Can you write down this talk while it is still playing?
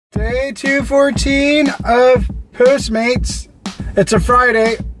Day 214 of Postmates. It's a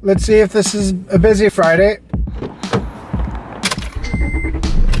Friday. Let's see if this is a busy Friday.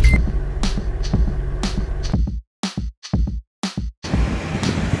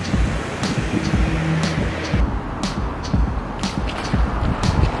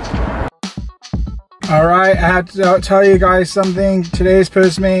 Alright, I have to tell you guys something. Today's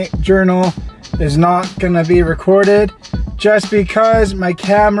Postmate journal is not going to be recorded just because my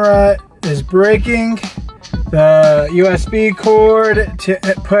camera is breaking. The USB cord to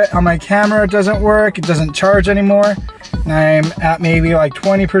put on my camera doesn't work. It doesn't charge anymore. And I'm at maybe like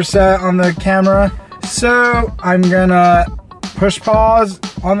 20% on the camera. So I'm gonna push pause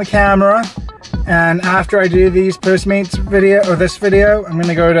on the camera. And after I do these Postmates video, or this video, I'm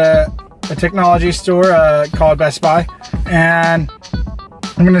gonna go to a technology store called Best Buy. And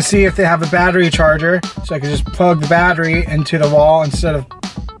I'm gonna see if they have a battery charger, so I can just plug the battery into the wall instead of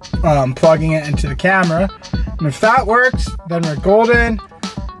plugging it into the camera. And if that works, then we're golden.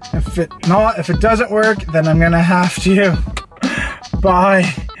 If it doesn't work, then I'm gonna have to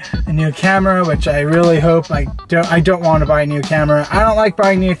buy a new camera, which I really hope I don't want to buy a new camera. I don't like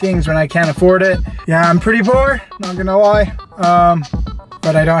buying new things when I can't afford it. Yeah, I'm pretty poor, not gonna lie.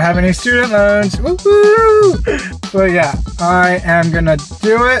 But I don't have any student loans. Woo-hoo! But yeah, I am gonna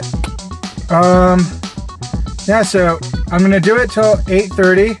do it. Yeah, so I'm gonna do it till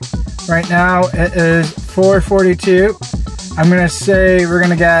 8:30. Right now it is 4:42. I'm gonna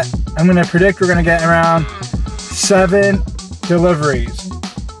predict we're gonna get around 7 deliveries.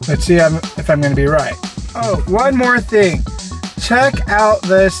 Let's see if I'm gonna be right. Oh, one more thing. Check out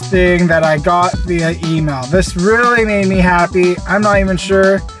this thing that I got via email. This really made me happy. I'm not even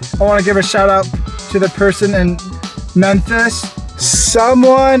sure. I want to give a shout out to the person in Memphis.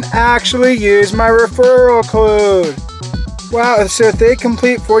 Someone actually used my referral code. Wow, so if they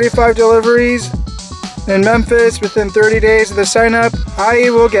complete 45 deliveries in Memphis within 30 days of the sign up, I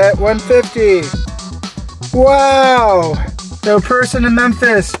will get $150. Wow. So person in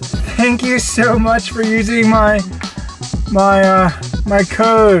Memphis, thank you so much for using my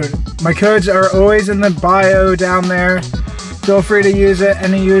code. My codes are always in the bio down there. Feel free to use it,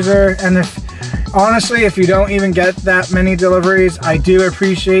 any user. And honestly, if you don't even get that many deliveries, I do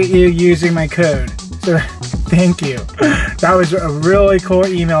appreciate you using my code. So thank you. That was a really cool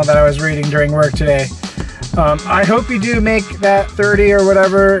email that I was reading during work today. I hope you do make that 30 or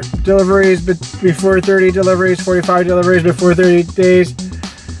whatever deliveries before 30 deliveries, 45 deliveries before 30 days.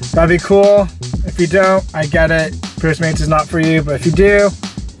 That'd be cool. If you don't, I get it. Postmates is not for you, but if you do,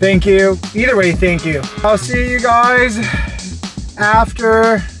 thank you. Either way, thank you. I'll see you guys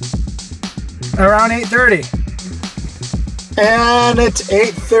after around 8:30. And it's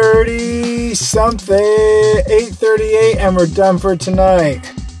 8:30 something, 8:38, and we're done for tonight.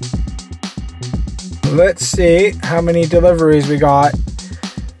 Let's see how many deliveries we got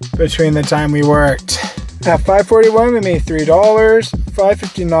between the time we worked. At 5:41, we made $3.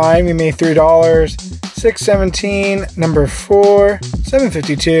 5:59, we made $3. 6:17, number 4.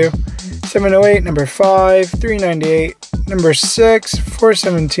 7:52, 7:08, number 5. 3:98, number 6.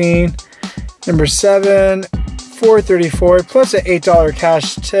 4:17, number 7. 4:34, plus an $8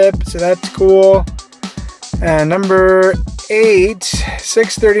 cash tip, so that's cool. And number 8,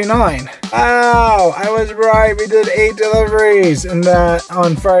 6:39. Wow, I was right. We did 8 deliveries and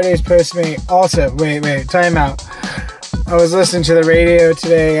on Friday's Postmate. Also, wait, time out. I was listening to the radio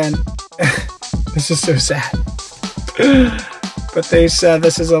today and this is so sad. But they said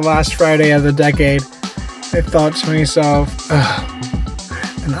this is the last Friday of the decade. I thought to myself,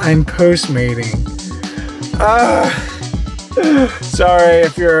 and I'm postmating. Sorry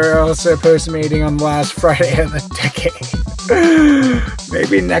if you're also postmating on the last Friday of the decade.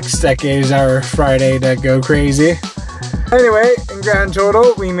 Maybe next decade is our Friday to go crazy. Anyway, in grand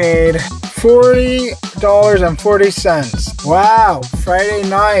total, we made $40.40. Wow, Friday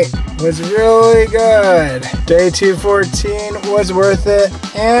night was really good. Day 214 was worth it.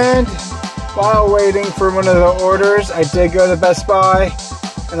 And while waiting for one of the orders, I did go to Best Buy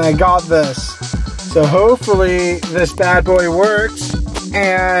and I got this. So hopefully this bad boy works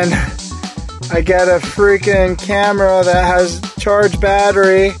and I get a freaking camera that has charged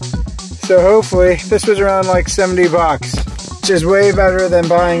battery. So hopefully, this was around like 70 bucks, which is way better than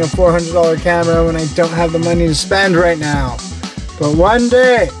buying a $400 camera when I don't have the money to spend right now. But one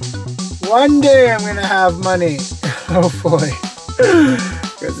day I'm gonna have money, hopefully.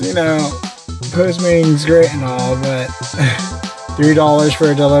 Because, you know, Postmating's great and all, but $3 for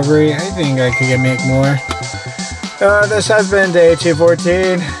a delivery, I think I could make more. This has been day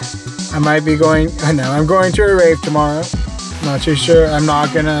 214. I'm going to a rave tomorrow. Not too sure. I'm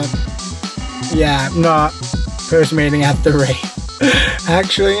not gonna, yeah, I'm not Postmating at the rave.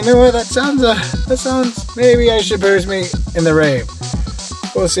 Actually, you know what? That sounds, maybe I should Postmate in the rave.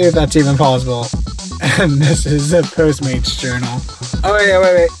 We'll see if that's even possible. And this is the Postmates journal. Oh,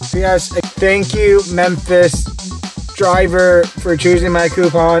 wait. Yes, thank you, Memphis driver, for choosing my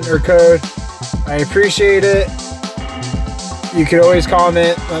coupon or code. I appreciate it. You can always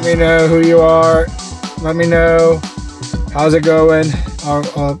comment. Let me know who you are. Let me know how's it going.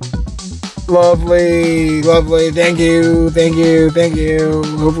 Lovely. Thank you.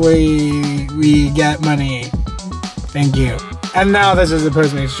 Hopefully we get money. Thank you. And now this is the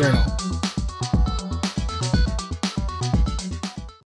Postmates journal.